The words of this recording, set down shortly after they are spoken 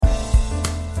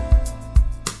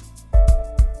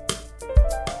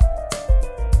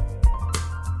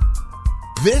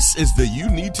This is the You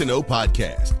Need to Know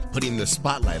podcast, putting the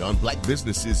spotlight on Black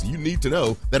businesses you need to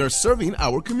know that are serving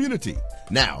our community.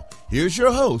 Now, here's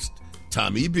your host,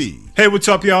 Tommy B. Hey, what's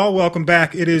up, y'all? Welcome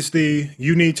back. It is the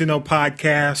You Need to Know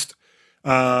podcast,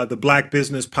 the Black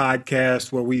Business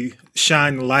podcast, where we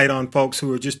shine the light on folks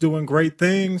who are just doing great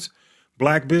things,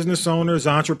 Black business owners,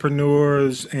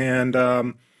 entrepreneurs, and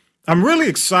I'm really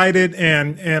excited.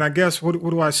 And I guess what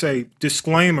do I say?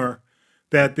 Disclaimer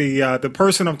that the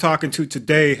person I'm talking to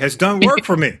today has done work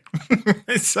for me.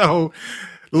 So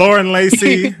Lauren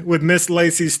Lacey with Miss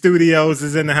Lacey Studios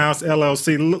is in the house,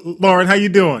 LLC. Lauren, how you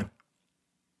doing?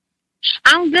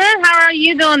 I'm good. How are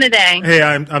you doing today? Hey,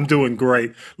 I'm doing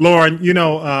great. Lauren,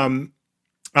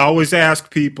 I always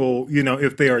ask people,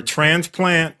 if they are a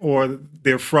transplant or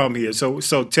they're from here. So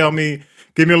tell me,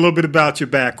 give me a little bit about your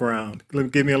background.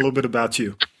 Give me a little bit about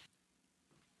you.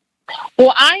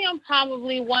 Well, I am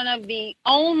probably one of the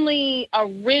only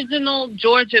original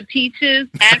Georgia peaches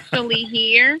actually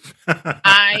here.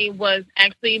 I was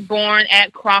actually born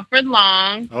at Crawford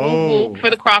Long. Oh. For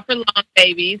the Crawford Long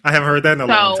babies. I haven't heard that in a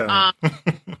long time.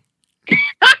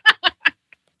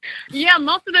 Yeah,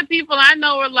 most of the people I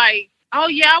know are like, oh,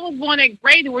 yeah, I was born at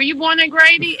Grady. Were you born at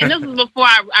Grady? And this was before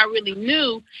I really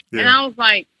knew. Yeah. And I was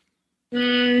like,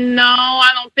 no, I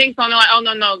don't think so. No, oh,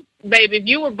 no, baby, if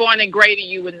you were born at Grady,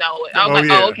 you would know it. I was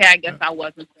yeah. okay, I guess I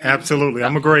wasn't. Absolutely.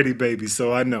 I'm a Grady baby,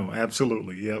 so I know.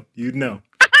 Absolutely. Yep, you'd know.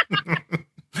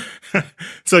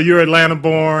 So you're Atlanta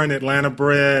born, Atlanta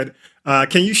bred.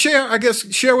 Can you share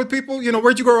with people,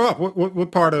 where'd you grow up?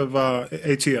 What part of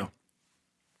ATL?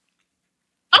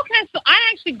 Okay, so I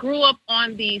actually grew up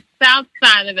on the south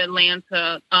side of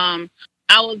Atlanta.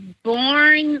 I was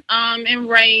born and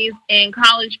raised in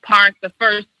College Park the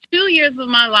first 2 years of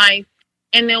my life,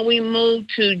 and then we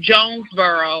moved to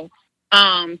Jonesboro.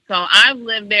 So I've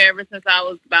lived there ever since I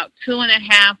was about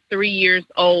 2.5, 3 years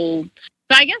old.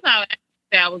 So I guess I would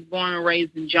say I was born and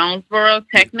raised in Jonesboro,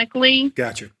 technically.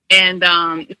 Gotcha. And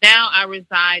now I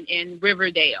reside in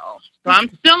Riverdale. So I'm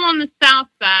still on the south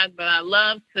side, but I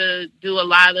love to do a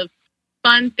lot of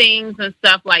fun things and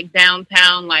stuff like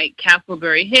downtown, like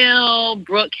Castleberry Hill,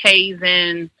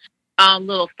 Brookhaven,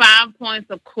 little 5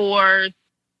 Points, of course.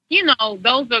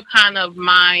 Those are kind of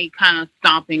my kind of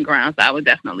stomping grounds, I would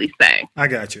definitely say. I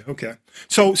got you. Okay.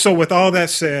 So with all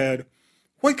that said,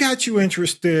 what got you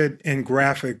interested in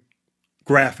graphics,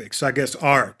 I guess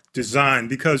art, design?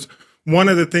 Because one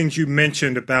of the things you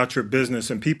mentioned about your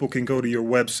business, and people can go to your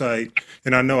website,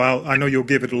 and I know you'll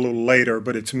give it a little later,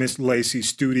 but it's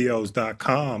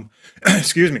misslaceystudios.com.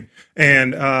 Excuse me.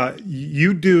 And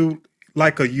you do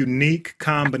like a unique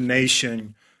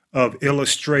combination of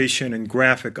illustration and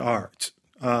graphic art.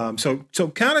 So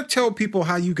kind of tell people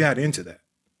how you got into that.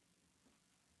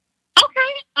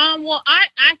 Okay. Well, I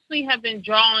actually have been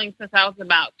drawing since I was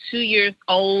about 2 years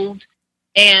old,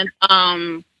 and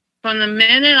from the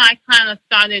minute I kind of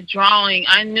started drawing,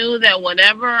 I knew that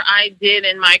whatever I did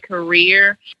in my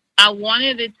career, I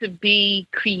wanted it to be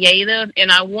creative,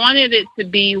 and I wanted it to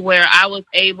be where I was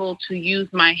able to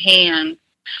use my hands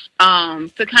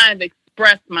to kind of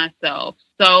express myself.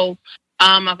 So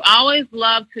I've always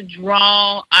loved to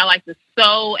draw. I like to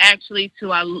sew, actually,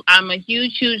 too. I'm a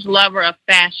huge lover of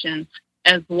fashion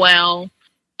as well.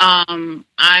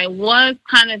 I was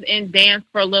kind of in dance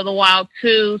for a little while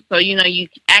too, so you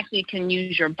actually can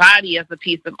use your body as a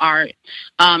piece of art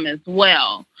as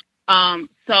well.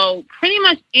 So pretty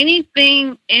much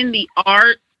anything in the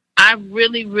art I've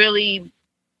really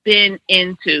been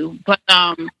into. But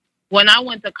when I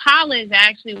went to college, I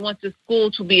actually went to school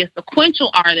to be a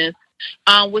sequential artist,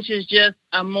 which is just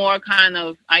a more kind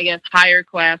of, I guess, higher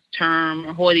class term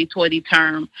or hoity-toity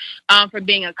term for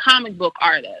being a comic book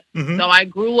artist. Mm-hmm. So I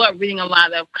grew up reading a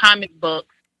lot of comic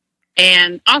books.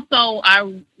 And also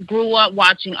I grew up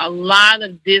watching a lot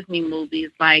of Disney movies.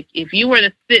 Like if you were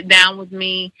to sit down with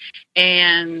me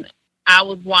and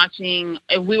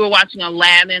if we were watching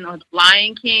Aladdin or The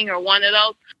Lion King or one of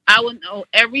those, I would know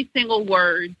every single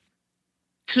word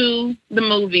to the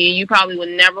movie. And you probably would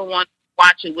never want to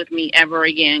watch it with me ever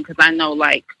again, because I know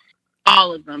like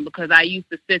all of them, because I used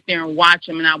to sit there and watch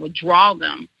them and I would draw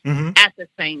them at the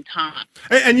same time.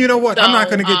 And you know what? So, I'm not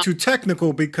going to get too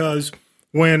technical, because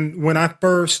when I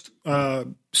first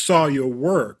saw your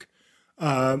work,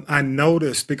 I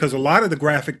noticed, because a lot of the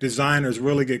graphic designers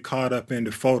really get caught up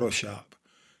into Photoshop,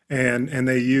 and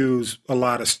they use a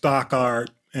lot of stock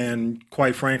art, and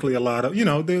quite frankly, a lot of,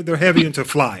 they're heavy into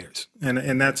flyers.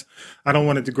 And that's, I don't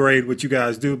want to degrade what you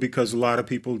guys do, because a lot of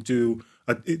people do,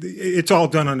 it's all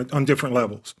done on different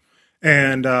levels.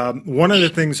 And one of the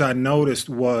things I noticed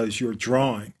was your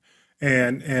drawing.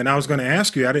 And I was going to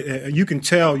ask you, you can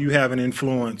tell you have an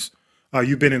influence.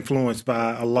 You've been influenced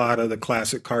by a lot of the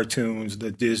classic cartoons,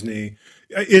 the Disney.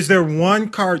 Is there one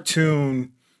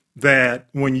cartoon that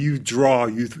when you draw,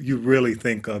 you really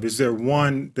think of? Is there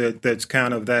one that's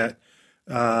kind of that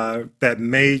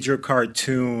major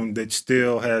cartoon that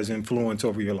still has influence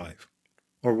over your life,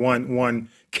 or one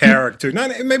character?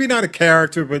 Maybe not a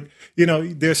character, but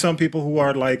there's some people who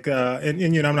are like,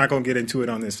 and I'm not going to get into it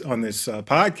on this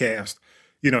podcast.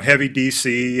 Heavy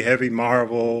DC, heavy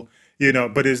Marvel.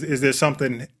 But is there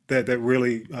something that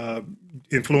really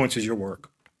influences your work?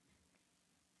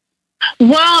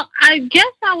 Well, I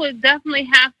guess I would definitely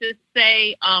have to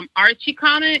say Archie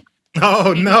comics.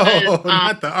 Oh, no,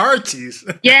 not the Archies.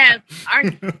 Yes,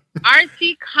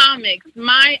 Archie comics.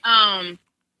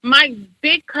 My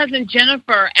big cousin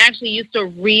Jennifer actually used to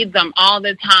read them all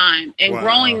the time. And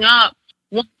growing up,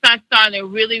 once I started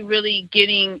really, really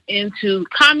getting into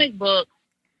comic books,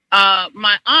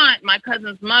 my aunt, my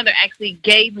cousin's mother, actually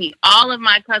gave me all of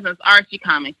my cousin's Archie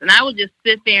comics, and I would just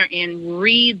sit there and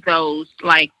read those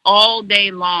like all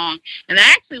day long. And I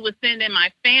actually would send in my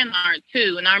fan art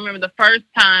too. And I remember the first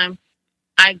time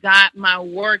I got my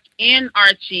work in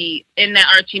that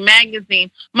Archie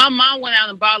magazine, my mom went out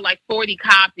and bought like 40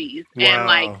 copies and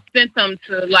like sent them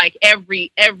to like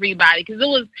everybody, because it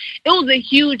was a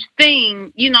huge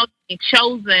thing, to be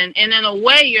chosen. And in a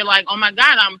way, you're like, oh my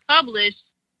God, I'm published.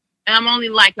 And I'm only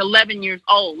like 11 years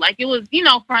old. Like it was,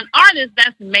 for an artist,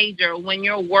 that's major when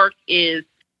your work is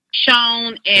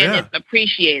shown and it's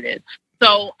appreciated.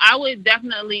 So I would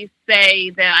definitely say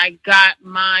that I got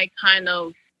my kind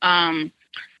of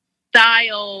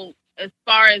style as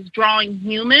far as drawing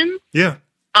humans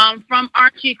from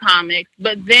Archie comics.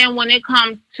 But then when it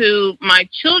comes to my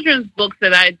children's books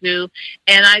that I do,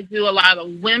 and I do a lot of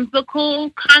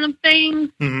whimsical kind of things,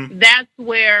 that's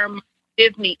where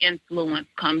Disney influence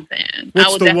comes in.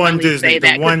 What's the one Disney?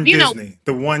 The one Disney.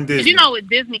 The one Disney. Did you know a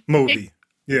Disney movie?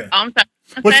 Yeah. Oh, I'm sorry.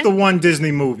 What's the one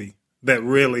Disney movie that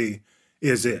really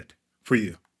is it for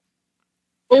you?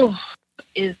 Oh,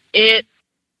 is it?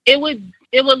 It would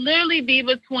literally be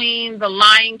between The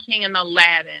Lion King and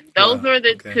Aladdin. Those are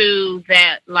the two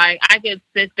that like I could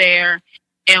sit there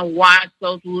and watch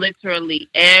those literally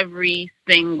every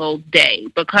single day,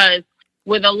 because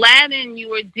with Aladdin, you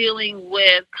were dealing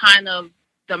with kind of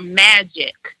the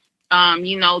magic,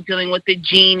 dealing with the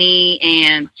genie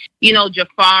and,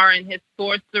 Jafar and his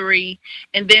sorcery.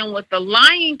 And then with The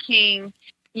Lion King,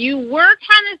 you were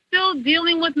kind of still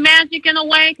dealing with magic in a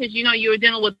way, because, you were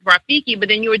dealing with Rafiki, but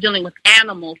then you were dealing with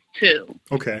animals too.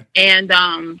 Okay. And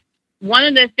one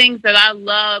of the things that I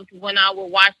loved when I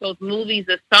would watch those movies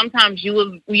is sometimes you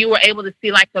were able to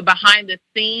see like the behind the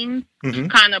scenes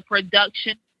kind of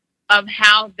production of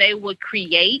how they would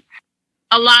create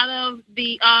a lot of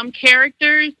the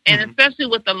characters, and especially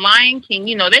with The Lion King,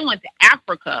 they went to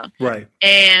Africa, right,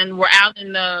 and were out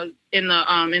in the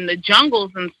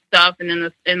jungles and stuff, and in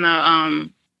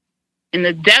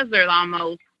the desert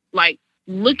almost, like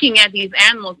looking at these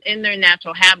animals in their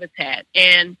natural habitat.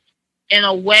 And in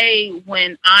a way,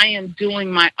 when I am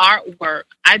doing my artwork,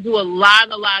 I do a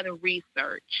lot of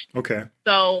research. Okay.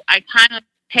 So I kind of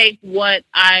take what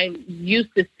I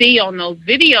used to see on those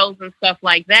videos and stuff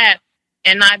like that,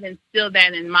 and I've instilled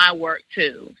that in my work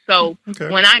too. So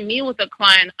when I meet with a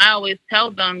client, I always tell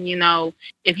them,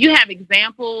 if you have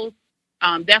examples,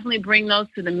 definitely bring those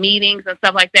to the meetings and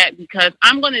stuff like that, because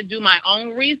I'm going to do my own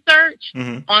research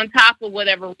on top of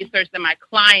whatever research that my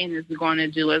client is going to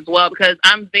do as well, because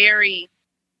I've been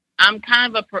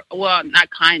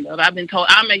told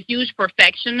I'm a huge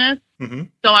perfectionist.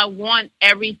 So I want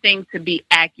everything to be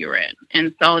accurate.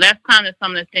 And so that's kind of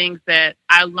some of the things that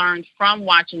I learned from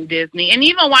watching Disney, and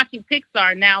even watching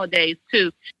Pixar nowadays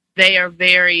too. They are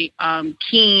very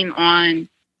keen on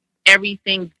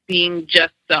everything being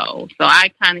just so. So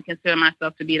I kind of consider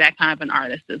myself to be that kind of an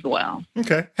artist as well.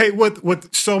 Okay. Hey,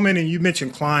 with so many, you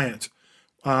mentioned clients,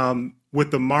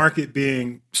 with the market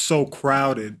being so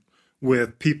crowded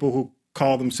with people who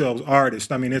call themselves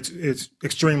artists, I mean, it's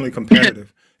extremely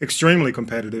competitive. Extremely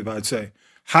competitive, I'd say.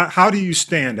 How do you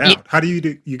stand out? How do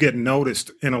you get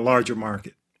noticed in a larger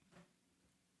market?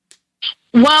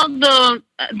 Well, the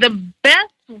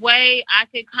best way I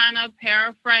could kind of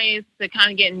paraphrase to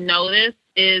kind of get noticed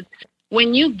is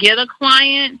when you get a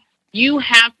client, you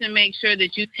have to make sure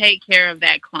that you take care of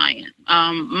that client.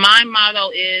 My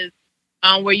motto is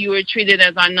where you were treated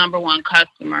as our number one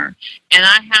customer. And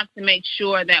I have to make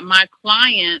sure that my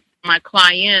clients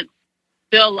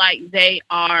feel like they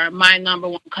are my number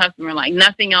one customer, like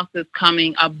nothing else is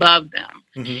coming above them.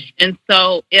 And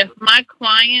so if my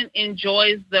client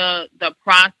enjoys the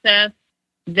process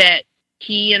that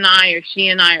he and I or she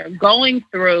and I are going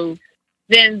through,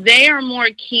 then they are more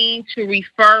keen to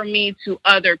refer me to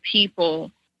other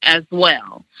people as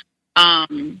well.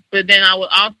 But then I would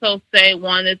also say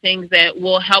one of the things that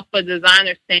will help a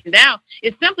designer stand out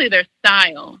is simply their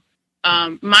style.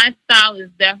 My style is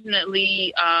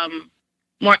definitely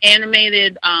more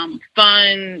animated,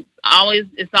 fun.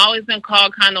 It's always been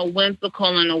called kind of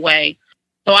whimsical in a way.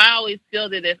 So I always feel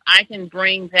that if I can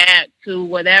bring that to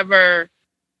whatever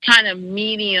kind of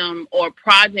medium or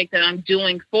project that I'm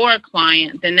doing for a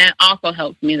client, then that also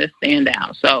helps me to stand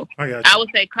out. So I would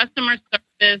say customer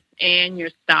service and your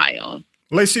style.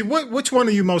 Lacey, which one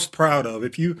are you most proud of?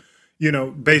 If you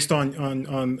based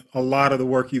on a lot of the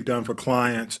work you've done for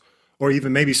clients, or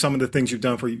even maybe some of the things you've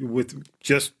done with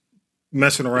just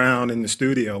messing around in the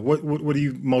studio, what are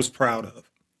you most proud of?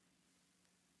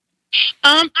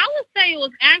 I would say it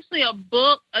was actually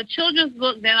a children's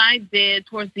book that I did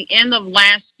towards the end of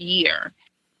last year.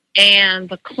 And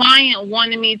the client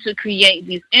wanted me to create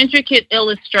these intricate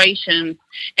illustrations,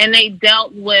 and they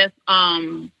dealt with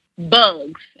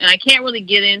bugs. And I can't really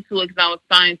get into it because I was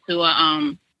signed to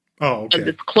a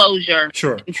disclosure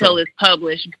until it's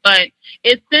published. But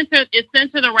it's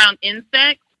centered around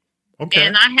insects. Okay.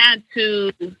 And I had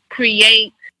to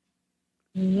create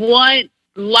what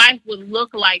life would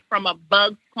look like from a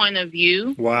bug's point of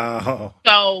view. Wow.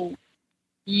 So,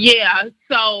 yeah.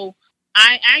 So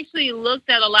I actually looked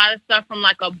at a lot of stuff from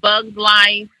like A Bug's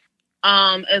Life,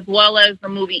 as well as the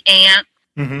movie Ants.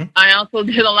 Mm-hmm. I also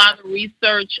did a lot of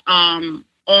research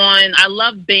I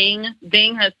love Bing.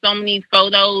 Bing has so many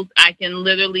photos. I can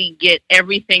literally get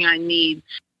everything I need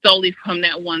solely from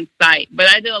that one site. But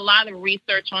I did a lot of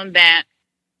research on that.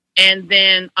 And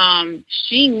then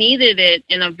she needed it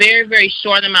in a very, very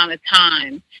short amount of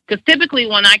time. Because typically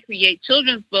when I create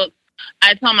children's books,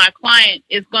 I tell my client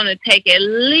it's going to take at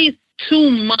least 2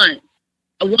 months,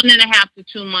 1.5 to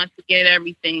 2 months to get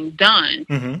everything done.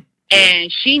 Mm-hmm.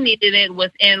 And she needed it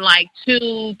within like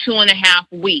 2.5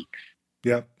 weeks.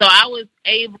 Yep. So I was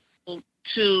able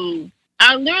to,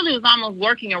 I literally was almost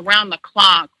working around the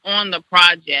clock on the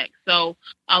project. So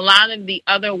a lot of the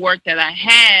other work that I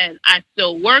had, I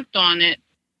still worked on it,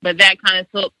 but that kind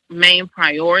of took main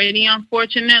priority,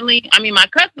 unfortunately. I mean, my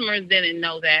customers didn't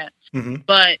know that, mm-hmm.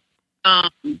 but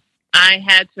I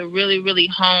had to really, really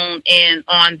hone in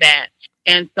on that.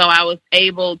 And so I was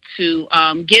able to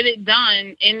get it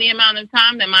done in the amount of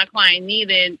time that my client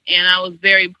needed. And I was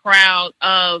very proud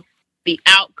of the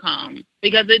outcome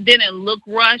because it didn't look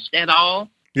rushed at all.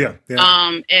 Yeah.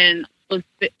 And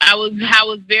I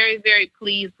was very, very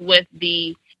pleased with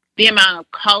the amount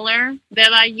of color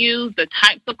that I used, the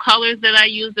types of colors that I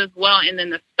used as well, and then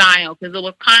the style, because it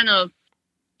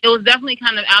was definitely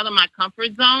kind of out of my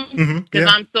comfort zone because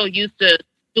I'm so used to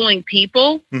doing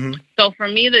people. Mm-hmm. So for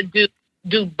me to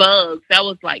do bugs, that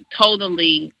was like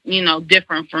totally,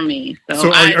 different for me.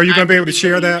 So are you going to be able to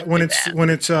share that when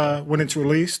it's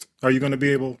released? Are you going to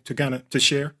be able to to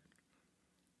share?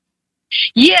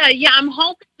 Yeah. I'm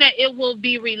hoping that it will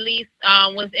be released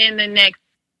within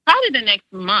probably the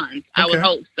next month. Okay. I would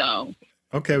hope so.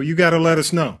 Okay. Well, you got to let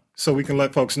us know so we can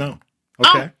let folks know.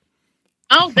 Okay.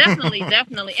 Oh, definitely.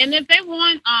 Definitely. And if they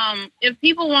want, if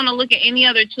people want to look at any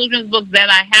other children's books that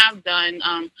I have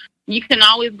done, you can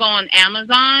always go on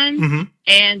Amazon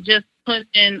and just put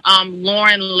in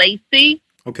Lauren Lacey.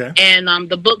 Okay. And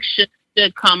the book should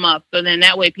come up. So then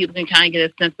that way people can kind of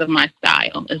get a sense of my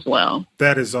style as well.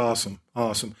 That is awesome.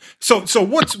 Awesome. So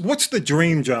what's the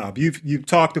dream job? You've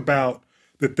talked about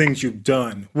the things you've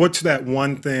done. What's that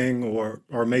one thing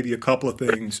or maybe a couple of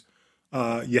things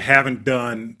you haven't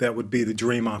done that would be the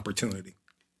dream opportunity?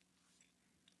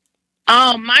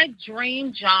 My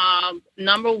dream job,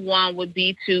 number one, would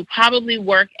be to probably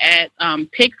work at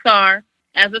Pixar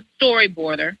as a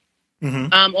storyboarder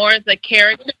or as a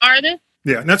character artist.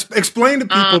 Yeah, and that's explain to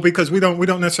people because we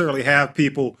don't necessarily have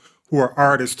people who are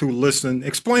artists who listen.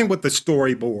 Explain what the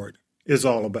storyboard is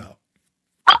all about.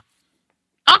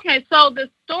 Okay, so the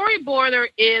storyboarder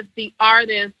is the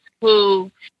artist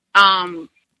who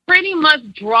pretty much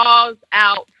draws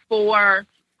out for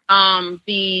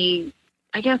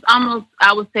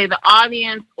I would say the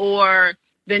audience or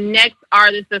the next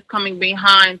artist that's coming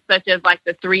behind, such as like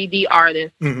the 3D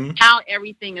artist, how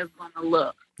everything is going to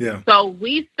look. Yeah. So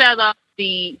we set up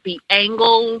the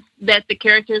angles that the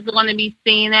characters are going to be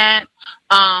seen at.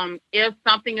 If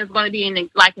something is going to be in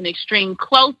an extreme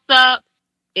close-up,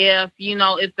 if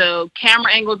the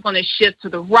camera angle is going to shift to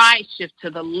the right, shift to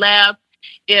the left,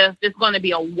 if it's going to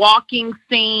be a walking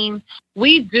scene,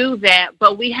 we do that,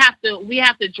 but we have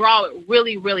to draw it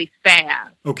really, really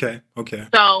fast. Okay.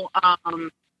 So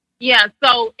Yeah,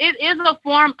 so it is a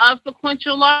form of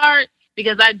sequential art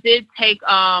because I did take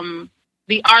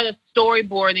the art of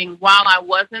storyboarding while I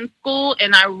was in school,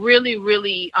 and I really,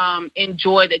 really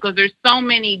enjoyed it because there's so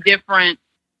many different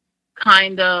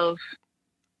kind of,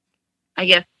 I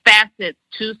guess, facets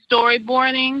to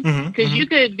storyboarding. Because you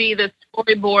could be the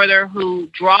storyboarder who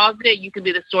draws it, you could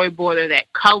be the storyboarder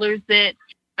that colors it.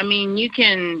 I mean, you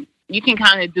can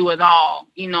kind of do it all,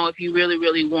 if you really,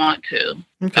 really want to.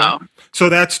 Okay. So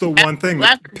that's the one thing.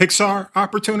 The Pixar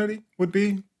opportunity would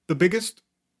be the biggest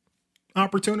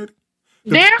opportunity?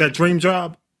 That dream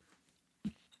job?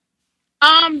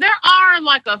 There are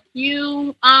like a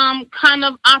few kind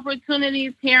of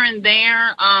opportunities here and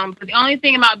there. But the only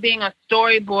thing about being a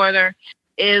storyboarder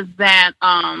is that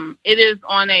it is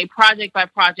on a project by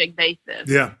project basis.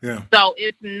 Yeah. So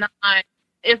it's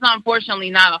unfortunately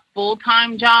not a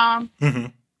full-time job.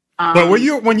 But when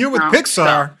you're with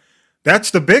Pixar,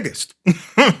 that's the biggest.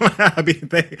 I mean,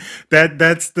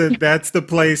 that's the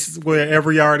place where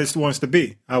every artist wants to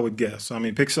be, I would guess. I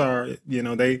mean, Pixar,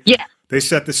 they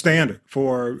set the standard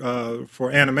for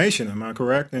animation. Am I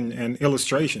correct? And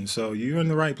illustration. So you're in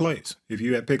the right place if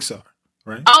you're at Pixar,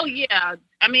 right? Oh yeah.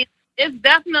 I mean, it's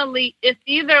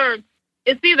either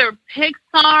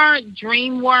Pixar,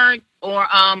 DreamWorks, or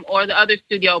the other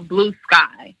studio, Blue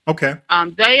Sky. Okay.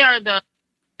 They're the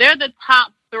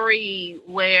top three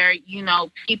where,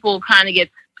 people kind of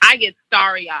I get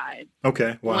starry-eyed.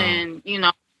 Okay. Wow. When,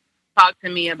 talk to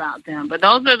me about them. But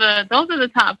those are the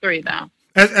top three though.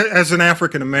 As an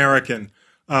African American,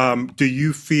 do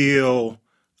you feel,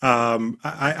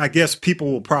 I guess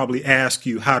people will probably ask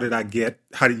you, how do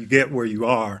you get where you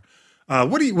are?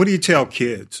 What do you tell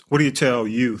kids? What do you tell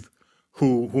youth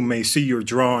who may see your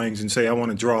drawings and say, I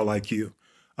want to draw like you?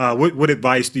 What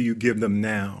advice do you give them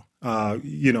now?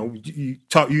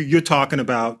 You're talking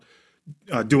about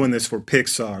doing this for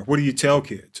Pixar. What do you tell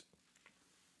kids?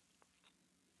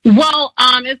 Well,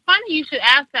 it's funny you should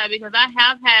ask that because I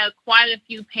have had quite a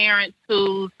few parents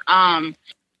whose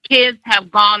kids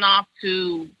have gone off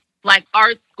to like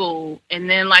art school, and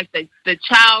then like the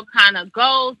child kind of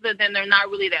goes, but then they're not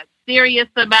really that serious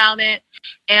about it.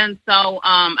 And so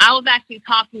I was actually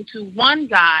talking to one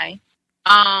guy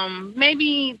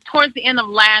maybe towards the end of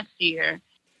last year,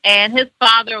 and his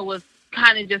father was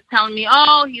kind of just telling me,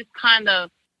 oh, he's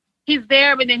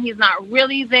there, but then he's not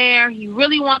really there. He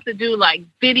really wants to do like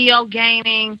video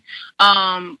gaming.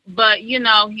 But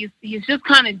he's just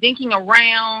kind of dinking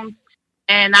around.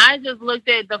 And I just looked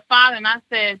at the father and I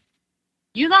said,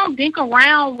 you don't dink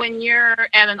around when you're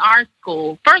at an art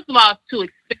school. First of all, it's too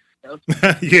expensive.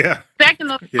 Yeah.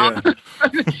 Second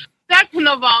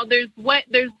of all, there's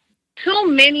too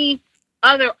many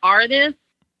other artists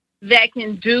that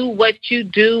can do what you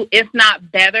do, if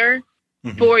not better,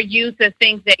 for you to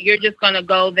think that you're just going to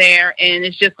go there and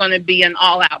it's just going to be an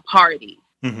all-out party.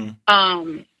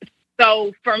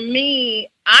 So for me,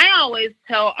 I always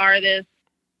tell artists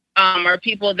or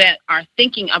people that are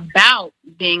thinking about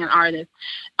being an artist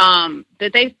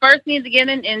that they first need to get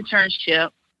an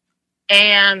internship,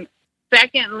 and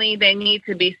secondly, they need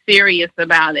to be serious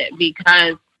about it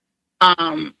because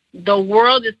the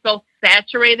world is so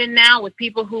saturated now with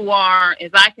people who are,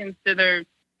 as I consider,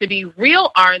 to be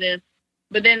real artists,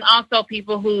 but then also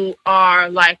people who are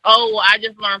like, oh, well, I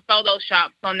just learned Photoshop,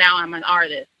 so now I'm an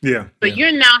artist. Yeah. So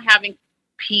you're now having to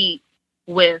compete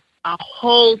with a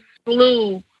whole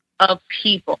slew of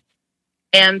people.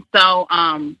 And so,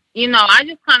 I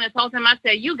just kind of told him, I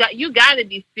said, you got to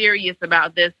be serious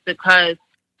about this because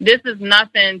this is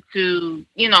nothing to,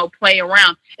 play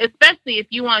around, especially if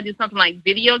you want to do something like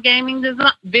video game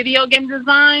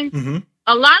design.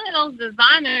 A lot of those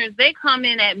designers, they come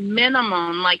in at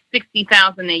minimum like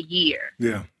 $60,000 a year.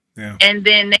 Yeah. And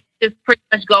then they just pretty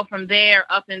much go from there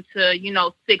up into,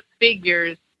 six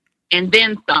figures and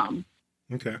then some.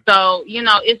 Okay. So,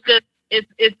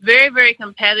 it's very, very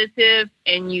competitive,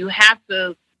 and you have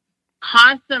to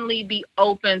constantly be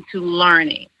open to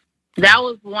learning. That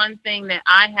was one thing that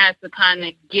I had to kind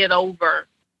of get over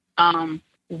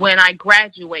when I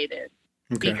graduated.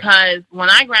 Okay. Because when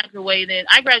I graduated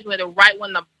right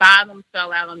when the bottom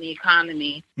fell out on the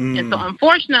economy. And so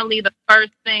unfortunately, the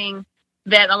first thing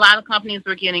that a lot of companies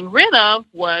were getting rid of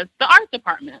was the art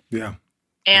department. Yeah.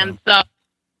 And so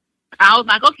I was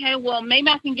like, okay, well, maybe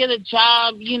I can get a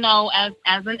job,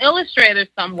 as an illustrator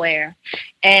somewhere.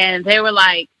 And they were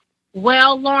like,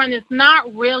 well, Lauren, you're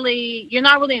not really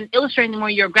an illustrator anymore.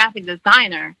 You're a graphic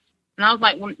designer. And I was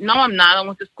like, well, no, I'm not. I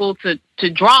went to school to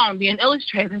draw and be an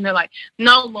illustrator. And they're like,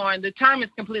 no, Lauren, the term is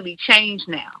completely changed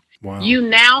now. Wow. You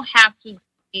now have to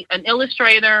be an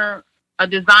illustrator, a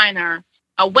designer,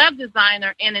 a web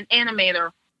designer, and an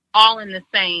animator all in the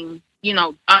same,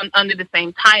 under the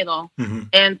same title. Mm-hmm.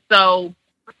 And so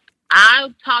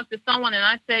I talked to someone and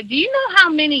I said, do you know how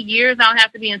many years I'll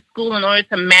have to be in school in order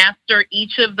to master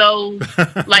each of those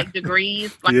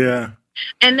degrees? Yeah.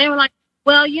 And they were like,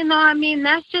 well,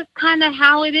 that's just kind of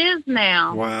how it is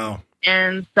now. Wow.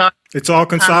 And so it's all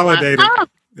consolidated.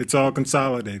 It's all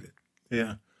consolidated.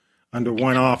 Yeah. Under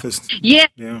one office. Yeah.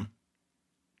 Yeah.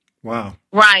 Wow.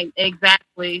 Right,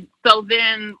 exactly. So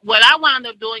then what I wound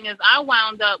up doing is I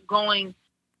wound up going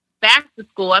back to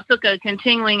school. I took a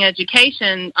continuing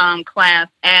education class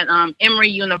at Emory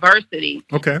University.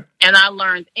 Okay. And I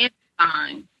learned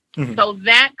InDesign. Mm-hmm. So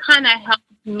that kind of helped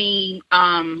me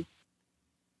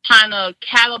kind of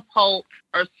catapult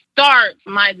or start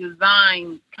my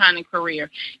design kind of career.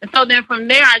 And so then from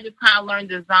there, I just kind of learned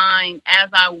design as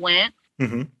I went.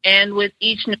 Mm-hmm. And with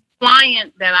each new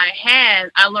client that I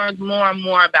had, I learned more and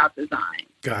more about design.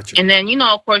 Gotcha. And then,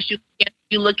 of course,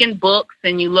 you look in books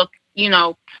and you look,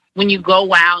 when you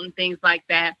go out and things like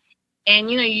that. And,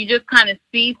 you just kind of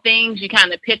see things, you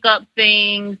kind of pick up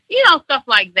things, stuff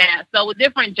like that. So with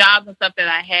different jobs and stuff that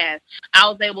I had, I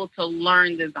was able to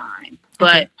learn design.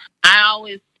 But I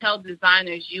always tell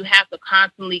designers, you have to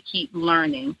constantly keep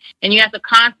learning. And you have to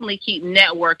constantly keep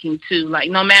networking, too. Like,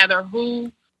 no matter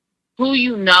who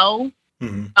you know,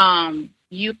 mm-hmm.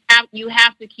 You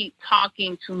have to keep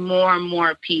talking to more and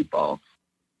more people,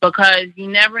 because you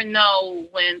never know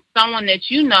when someone that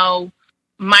you know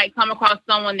might come across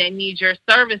someone that needs your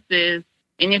services.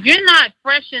 And if you're not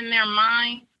fresh in their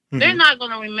mind, mm-hmm. they're not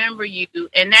going to remember you.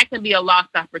 And that can be a lost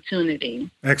opportunity.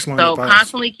 Excellent So advice.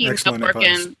 Constantly keep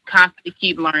networking, constantly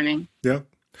keep learning. Yep.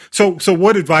 So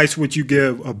what advice would you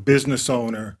give a business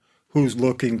owner who's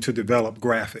looking to develop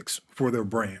graphics for their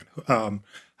brand?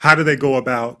 How do they go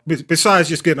about, besides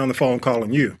just getting on the phone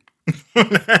calling you?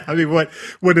 I mean, what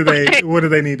do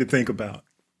they need to think about?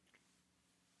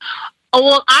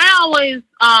 Well, I always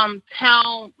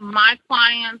tell my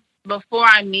clients before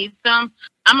I meet them,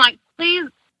 I'm like, please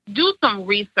do some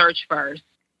research first.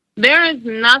 There is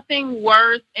nothing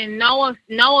worse, and no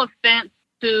offense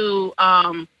to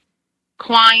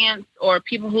clients or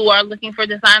people who are looking for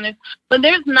designers, but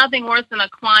there's nothing worse than a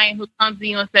client who comes to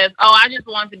you and says, "Oh, I just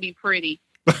want to be pretty."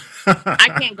 I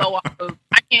can't go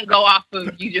off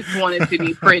of you just wanted to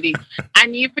be pretty. I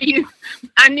need for you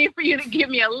to give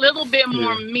me a little bit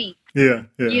more meat. Yeah.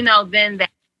 Than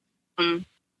that.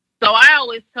 So I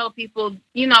always tell people,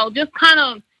 just kind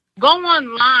of go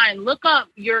online, look up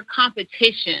your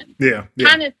competition. Yeah.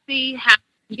 Kind of see how,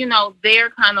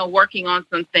 they're kind of working on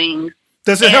some things.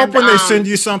 Does it help when they send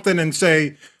you something and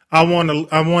say, I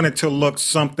want it to look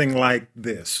something like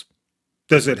this?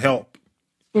 Does it help?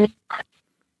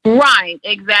 Right,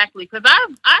 exactly. Because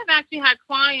I've actually had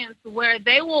clients where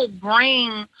they will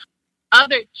bring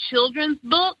other children's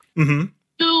books mm-hmm.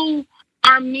 to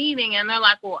our meeting, and they're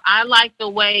like, well, I like the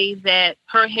way that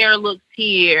her hair looks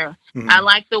here. Mm-hmm. I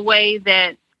like the way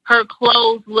that her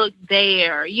clothes look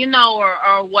there,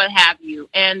 or what have you.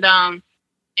 And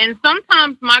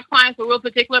sometimes my clients are real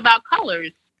particular about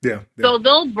colors. Yeah. So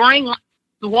they'll bring a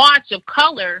swatch of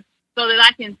color so that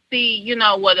I can see,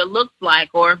 what it looks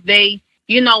like. Or if they,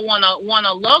 want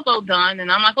a logo done,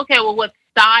 and I'm like, okay, well, what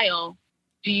style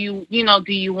do you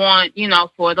want,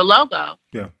 for the logo?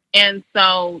 Yeah. And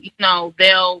so,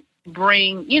 they'll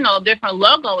bring, different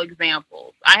logo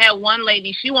examples. I had one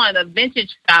lady, she wanted a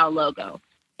vintage style logo.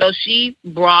 So she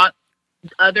brought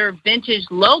other vintage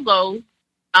logos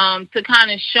to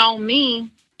kind of show me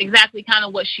exactly kind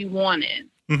of what she wanted.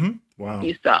 Mm-hmm. Wow.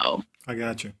 So I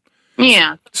got you.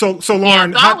 Yeah. So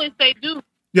Lauren, I always say do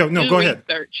go research. ahead.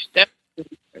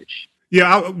 Definitely research.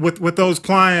 Yeah, with those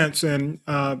clients, and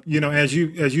as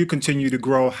you continue to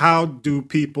grow, how do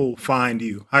people find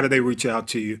you? How do they reach out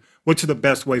to you? What's the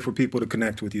best way for people to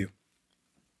connect with you?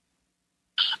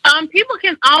 People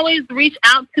can always reach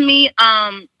out to me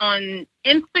on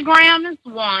Instagram is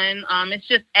one. It's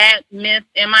just at Miss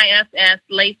MISS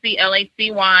Lacy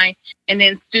LACY, and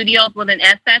then Studios with an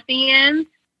S at the end.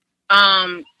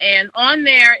 And on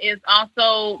there is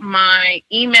also my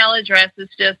email address.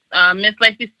 It's just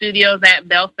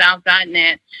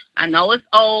misslacystudios@bellsouth.net. I know it's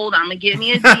old. I'm gonna get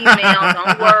me a Gmail.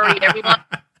 Don't worry.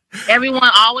 Everyone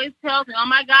always tells me, "Oh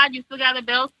my God, you still got a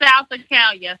Bell South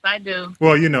account?" Yes, I do.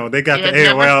 Well, they got the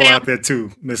AOL out there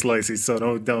too, Miss Lacy. So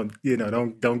don't get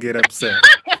upset.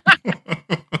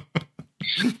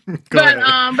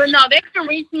 But no, they can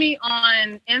reach me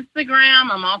on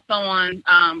Instagram. I'm also on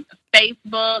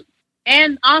Facebook.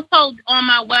 And also on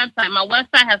my website. My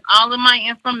website has all of my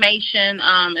information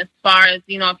as far as,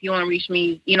 if you want to reach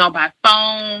me, by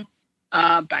phone,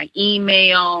 by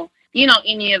email.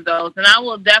 any of those. And I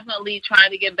will definitely try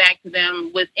to get back to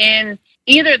them within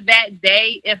either that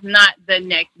day, if not the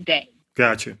next day.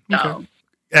 Gotcha. So, okay.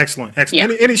 Excellent. Yeah.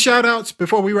 Any shout outs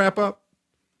before we wrap up?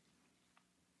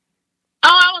 Oh,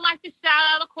 I would like to shout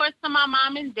out, of course, to my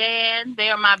mom and dad. They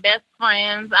are my best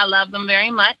friends. I love them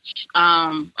very much.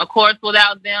 Of course,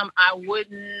 without them, I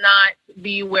would not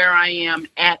be where I am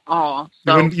at all.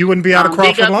 So you wouldn't be out of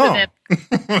Crawford Long.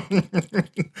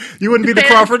 You wouldn't be the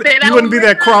Crawford. You wouldn't be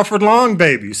that Crawford Long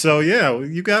baby. So yeah,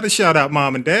 you got to shout out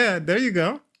mom and dad. There you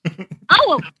go.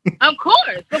 Oh, of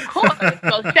course. So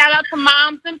shout out to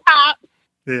moms and pops.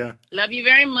 Yeah. Love you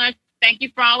very much. Thank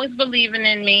you for always believing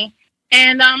in me.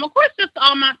 And, of course, just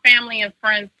all my family and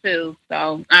friends, too.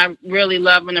 So I really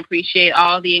love and appreciate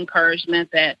all the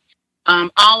encouragement that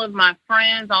all of my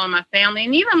friends, all of my family,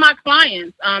 and even my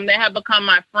clients that have become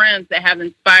my friends that have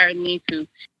inspired me to,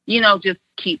 just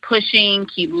keep pushing,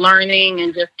 keep learning,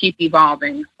 and just keep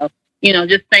evolving. So,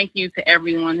 just thank you to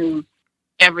everyone who's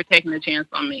ever taken a chance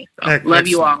on me. So love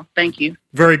you all. Thank you.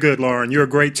 Very good, Lauren. You're a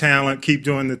great talent. Keep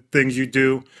doing the things you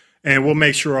do. And we'll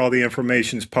make sure all the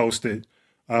information is posted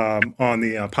on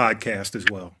the podcast as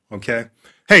well. Okay.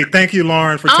 Hey, thank you,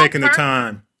 Lauren, for taking the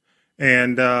time.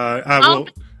 And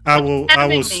I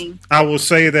will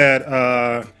say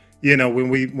that when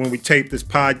we taped this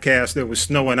podcast, there was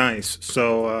snow and ice.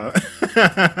 So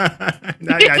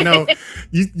I know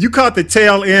you caught the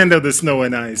tail end of the snow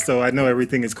and ice. So I know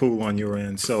everything is cool on your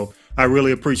end. So I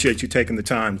really appreciate you taking the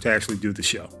time to actually do the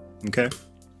show. Okay.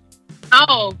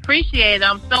 Oh, appreciate it.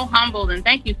 I'm so humbled, and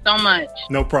thank you so much.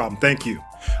 No problem. Thank you.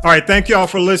 All right. Thank you all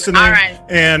for listening. All right.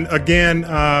 And again,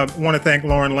 want to thank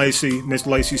Lauren Lacey, Miss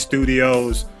Lacey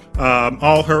Studios.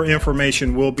 All her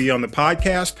information will be on the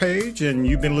podcast page. And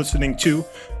you've been listening to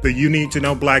the You Need to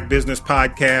Know Black Business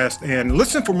Podcast. And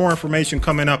listen for more information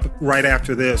coming up right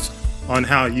after this on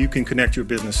how you can connect your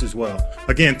business as well.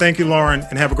 Again, thank you, Lauren,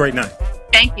 and have a great night.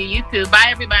 Thank you. You too. Bye,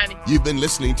 everybody. You've been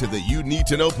listening to the You Need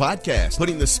to Know podcast,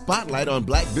 putting the spotlight on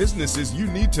black businesses you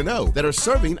need to know that are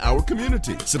serving our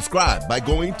community. Subscribe by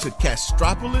going to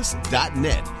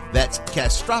Castropolis.net. That's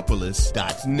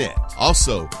Castropolis.net.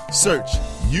 Also, search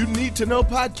You Need to Know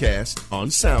podcast on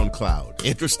SoundCloud.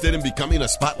 Interested in becoming a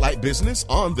Spotlight business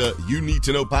on the You Need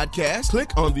to Know podcast?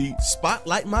 Click on the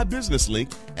Spotlight My Business link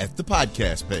at the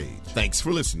podcast page. Thanks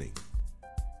for listening.